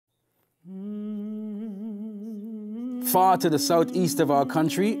Far to the southeast of our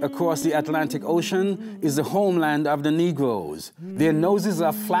country, across the Atlantic Ocean, is the homeland of the Negroes. Their noses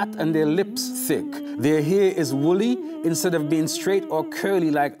are flat and their lips thick. Their hair is woolly instead of being straight or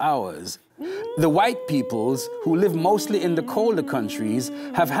curly like ours. The white peoples, who live mostly in the colder countries,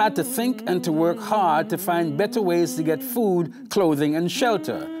 have had to think and to work hard to find better ways to get food, clothing, and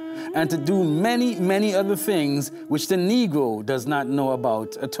shelter, and to do many, many other things which the Negro does not know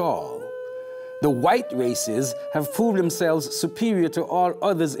about at all. The white races have proved themselves superior to all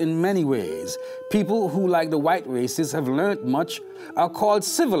others in many ways. People who, like the white races, have learned much are called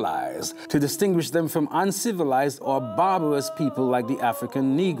civilized, to distinguish them from uncivilized or barbarous people like the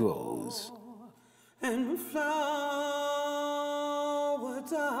African Negroes. And flower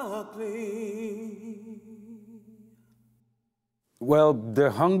darkly. Well,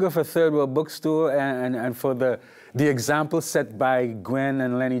 the hunger for third world bookstore and for the example set by Gwen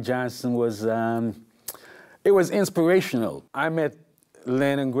and Lenny Johnson was, it was inspirational. I met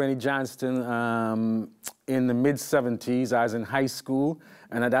Len and Gwen Johnson in the mid-70s. I was in high school,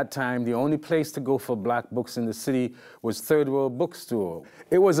 and at that time, the only place to go for black books in the city was Third World Bookstore.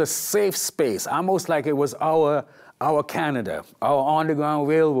 It was a safe space, almost like it was our Canada, our Underground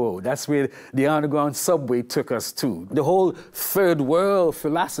Railroad. That's where the Underground Subway took us to. The whole Third World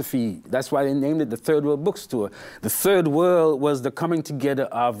philosophy, that's why they named it the Third World Bookstore. The Third World was the coming together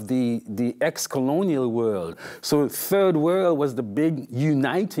of the ex-colonial world. So Third World was the big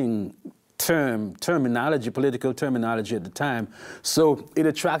uniting terminology, political terminology at the time. So it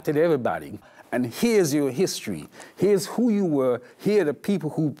attracted everybody. And here's your history. Here's who you were. Here are the people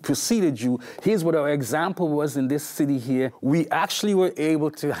who preceded you. Here's what our example was in this city here. We actually were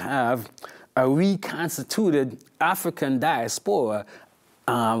able to have a reconstituted African diaspora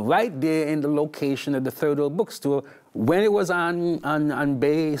right there in the location of the Third World Bookstore when it was on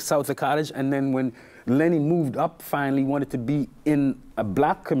Bay, south of College, and then when Lenny moved up, finally wanted to be in a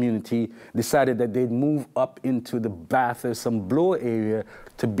black community, decided that they'd move up into the Bathurst, some Bloor area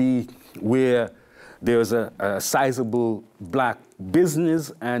to be where there was a sizable black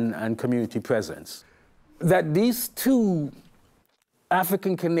business and community presence. That these two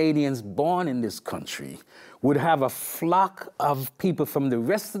African Canadians born in this country would have a flock of people from the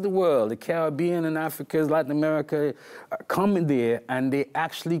rest of the world, the Caribbean and Africa, Latin America, come in there, and they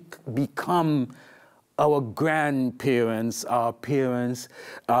actually become our grandparents, our parents,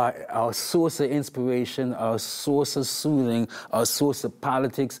 our source of inspiration, our source of soothing, our source of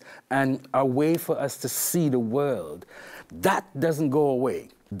politics, and a way for us to see the world. That doesn't go away.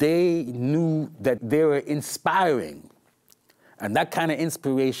 They knew that they were inspiring. And that kind of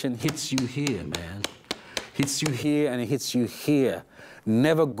inspiration hits you here, man. Hits you here and it hits you here.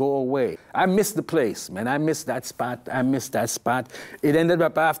 Never go away. I miss the place, man. I miss that spot. I miss that spot. It ended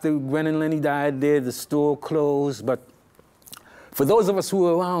up after Gwen and Lenny died there, the store closed. But for those of us who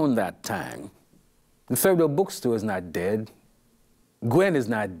were around that time, the Third World Bookstore is not dead. Gwen is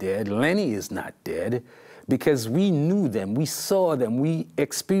not dead. Lenny is not dead. Because we knew them, we saw them, we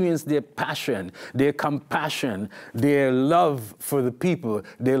experienced their passion, their compassion, their love for the people,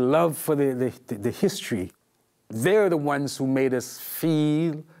 their love for the history. They're the ones who made us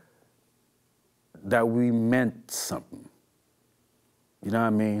feel that we meant something. You know what I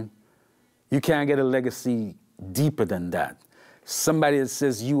mean? You can't get a legacy deeper than that. Somebody that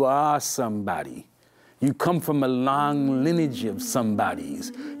says you are somebody. You come from a long lineage of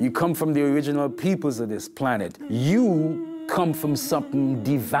somebodies. You come from the original peoples of this planet. You come from something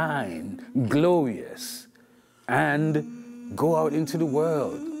divine, glorious, and go out into the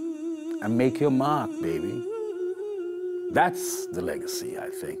world and make your mark, baby. That's the legacy, I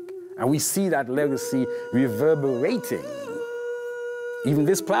think. And we see that legacy reverberating. Even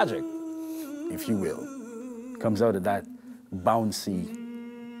this project, if you will, comes out of that bouncy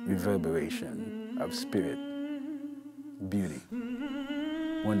reverberation of spirit, beauty,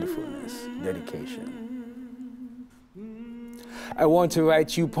 wonderfulness, dedication. I want to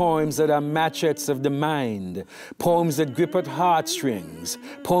write you poems that are machetes of the mind, poems that grip at heartstrings,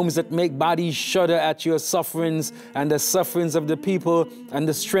 poems that make bodies shudder at your sufferings and the sufferings of the people and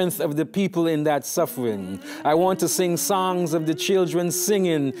the strength of the people in that suffering. I want to sing songs of the children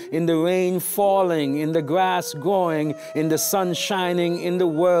singing, in the rain falling, in the grass growing, in the sun shining, in the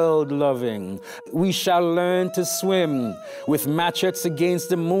world loving. We shall learn to swim with machetes against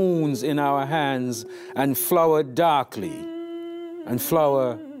the moons in our hands and flower darkly. And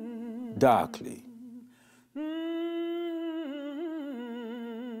flower darkly.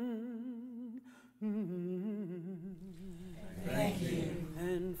 Thank you.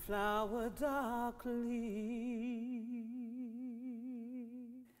 And flower darkly.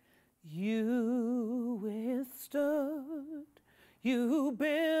 You withstood you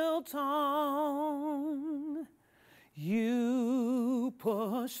built on. You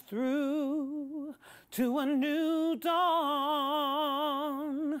push through to a new dawn,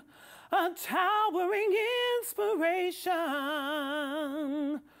 a towering inspiration,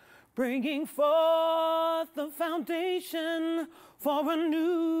 bringing forth the foundation for a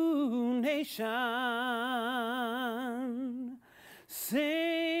new nation.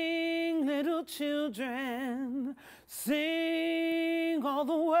 Sing, little children, sing all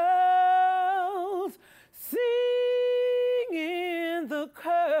the world, sing in the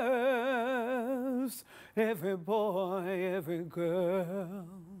curves, every boy, every girl.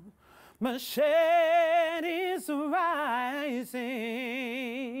 Machetes rising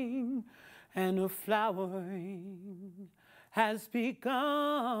and a flowering has begun.